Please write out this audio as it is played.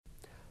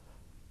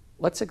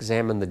Let's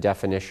examine the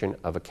definition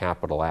of a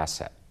capital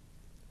asset.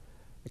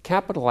 A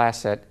capital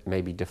asset may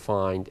be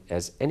defined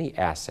as any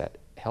asset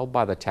held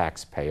by the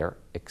taxpayer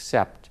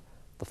except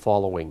the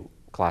following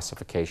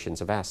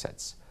classifications of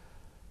assets.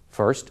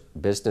 First,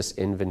 business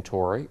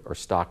inventory or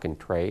stock in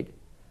trade.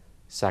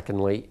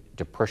 Secondly,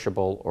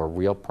 depreciable or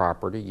real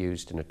property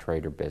used in a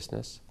trade or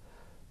business.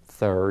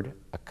 Third,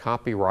 a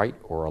copyright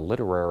or a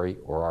literary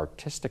or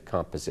artistic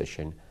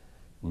composition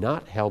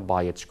not held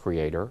by its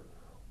creator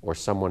or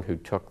someone who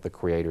took the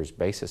creator's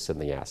basis in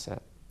the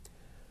asset.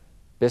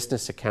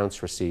 Business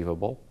accounts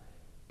receivable,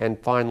 and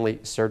finally,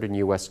 certain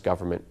U.S.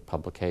 government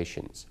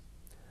publications.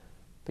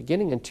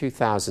 Beginning in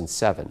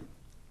 2007,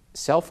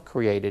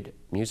 self-created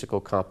musical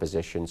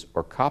compositions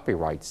or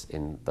copyrights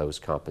in those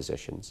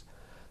compositions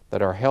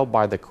that are held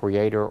by the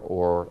creator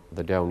or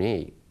the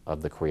donee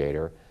of the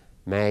creator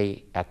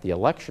may, at the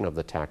election of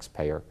the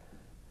taxpayer,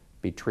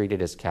 be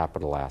treated as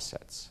capital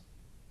assets.